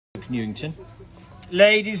Newington.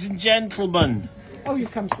 Ladies and gentlemen. Oh,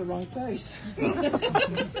 you've come to the wrong place.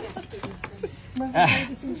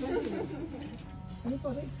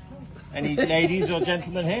 Anybody? Any ladies or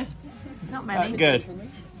gentlemen here? Not many. Good.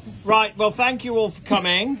 Right, well, thank you all for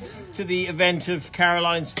coming to the event of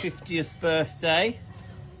Caroline's 50th birthday.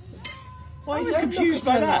 Why are you confused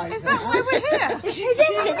by that? Is that why we're here? She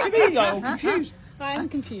looked at me like all confused. I am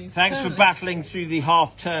confused. Thanks for battling through the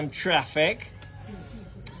half-term traffic.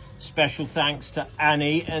 Special thanks to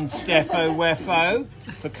Annie and Steffo Weffo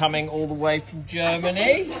for coming all the way from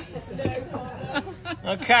Germany.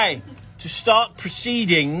 Okay, to start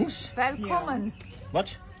proceedings. Willkommen.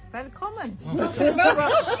 What? Willkommen. Willkommen,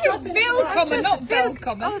 not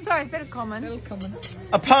willkommen. Oh, sorry, willkommen. Willkommen.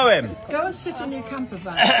 A poem. Go and sit in your camper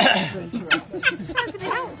van. Trying to be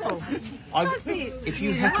helpful. If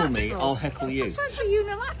you heckle me, unilateral. I'll heckle you. Trying to be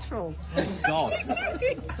unilateral. Oh, God.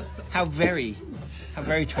 How very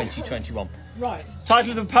 2021. Right.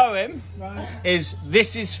 Title of the poem Right. is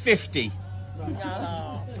This is 50.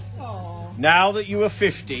 Oh. Now that you are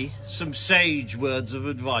 50, some sage words of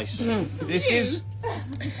advice. This is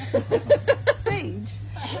Sage.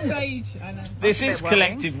 Sage, I know. this a is bit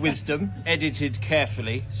collective wisdom, edited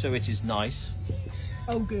carefully, so it is nice.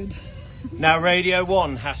 Oh, good. Now Radio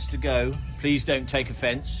 1 has to go. Please don't take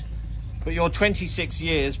offence. But you're 26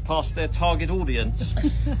 years past their target audience.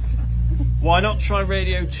 Why not try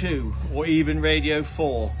Radio 2 or even Radio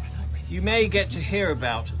 4? You may get to hear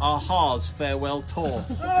about Aha's farewell tour.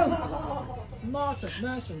 Martin,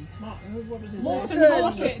 what was his name? Morton.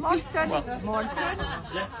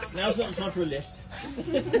 Now's not the time for a list.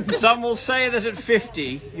 Some will say that at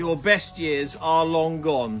 50 your best years are long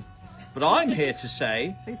gone. But I'm here to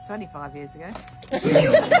say... At least 25 years ago.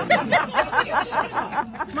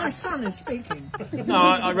 My son is speaking. No,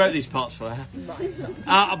 I wrote these parts for her.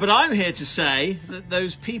 But I'm here to say that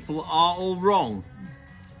those people are all wrong.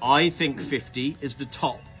 I think 50 is the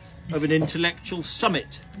top of an intellectual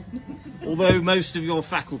summit, although most of your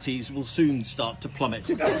faculties will soon start to plummet.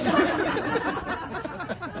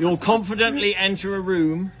 You'll confidently enter a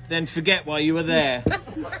room, then forget why you were there.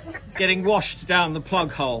 Getting washed down the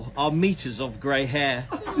plug hole are meters of grey hair.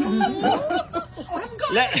 I'm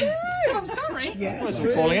sorry. Yeah, well,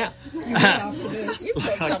 it's falling out. After this.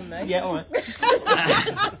 Yeah, all right.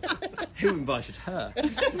 Who invited her?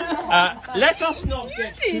 Let us not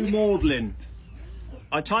get too maudlin.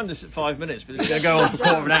 I timed this at 5 minutes, but it's going to go on for a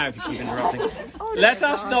quarter of an hour if you keep interrupting. Let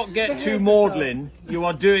us not get too maudlin. You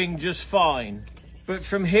are doing just fine. But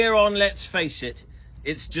from here on, let's face it,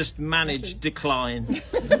 it's just managed decline.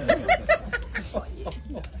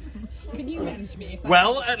 Can you manage me?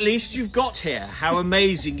 Well, at least you've got here. How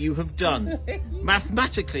amazing you have done.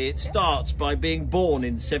 Mathematically, it starts by being born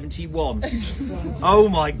in 71. Oh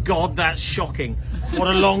my God, that's shocking. What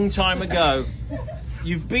a long time ago.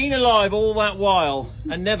 You've been alive all that while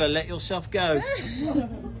and never let yourself go.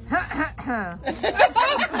 No,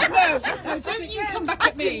 don't you come back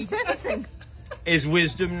at me. Is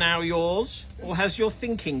wisdom now yours, or has your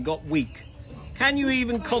thinking got weak? Can you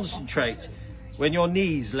even concentrate when your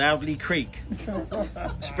knees loudly creak?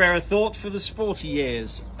 Spare a thought for the sporty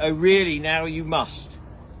years. Oh really, now you must.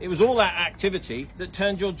 It was all that activity that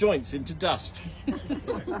turned your joints into dust.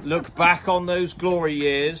 Look back on those glory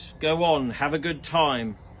years. Go on, have a good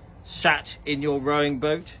time. Sat in your rowing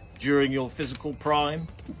boat during your physical prime.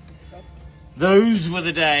 Those were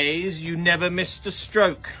the days you never missed a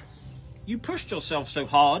stroke. You pushed yourself so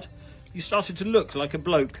hard, you started to look like a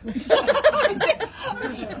bloke. Don't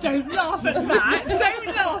laugh at that. Don't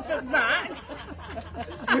laugh at that.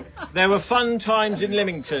 There were fun times in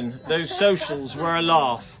Lymington. Those socials were a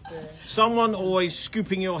laugh. Someone always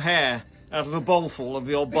scooping your hair out of a bowlful of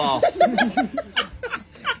your bath.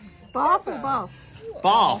 Bath or bath?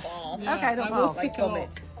 Bath. Okay, not bath. Sick of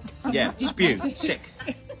it. Yeah, spew. Sick.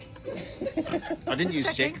 I didn't use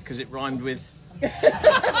sick because it rhymed with...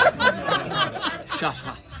 Shut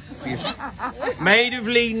up. Made of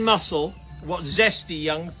lean muscle, what zesty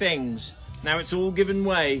young things. Now it's all given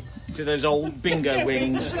way to those old bingo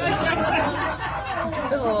wings.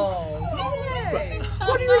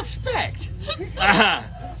 What do you expect?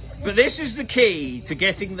 But this is the key to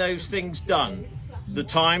getting those things done. The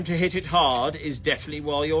time to hit it hard is definitely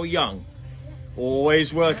while you're young.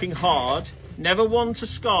 Always working hard, never one to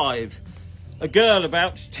skive. A girl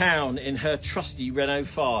about town in her trusty Renault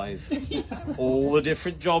 5. All the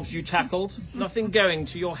different jobs you tackled, nothing going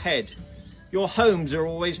to your head. Your homes are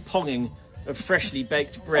always ponging of freshly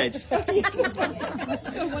baked bread.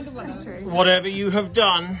 Whatever you have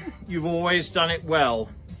done, you've always done it well.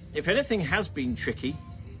 If anything has been tricky,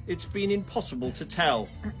 it's been impossible to tell.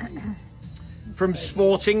 From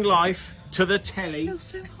sporting life to the telly You're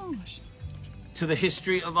so harsh. to the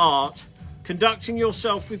history of art, conducting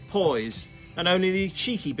yourself with poise and only the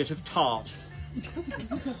cheeky bit of tart.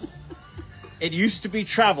 It used to be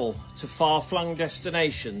travel to far-flung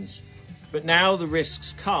destinations, but now the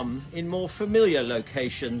risks come in more familiar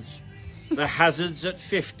locations. The hazards at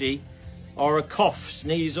 50 are a cough,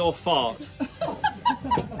 sneeze or fart.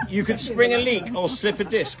 You could spring a leak or slip a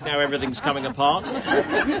disc, now everything's coming apart.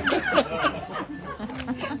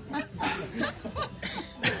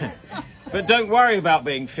 But don't worry about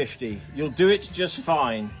being 50, you'll do it just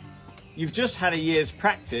fine. You've just had a year's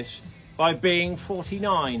practice by being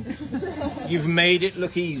 49. You've made it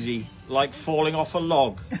look easy, like falling off a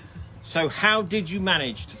log. So how did you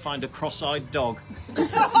manage to find a cross-eyed dog?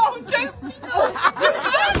 Oh, don't be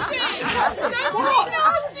nasty! Don't be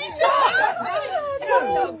nasty, He's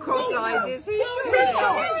not cross-eyed, is he? He's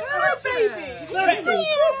a baby. Let's see.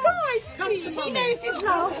 Come to He knows his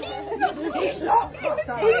love. He's not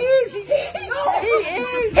cross-eyed. He is. He's not.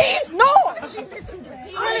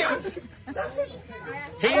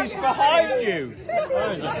 He's behind you.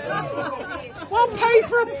 Well, pay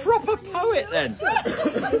for a proper poet then.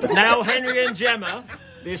 Now, Henry and Gemma,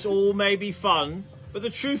 this all may be fun, but the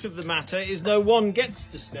truth of the matter is no one gets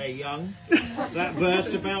to stay young. That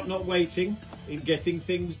verse about not waiting in getting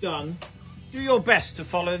things done. Do your best to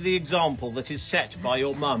follow the example that is set by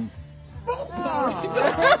your mum.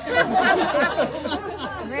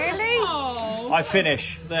 Really? Oh. I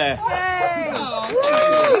finish there. Hey. Oh.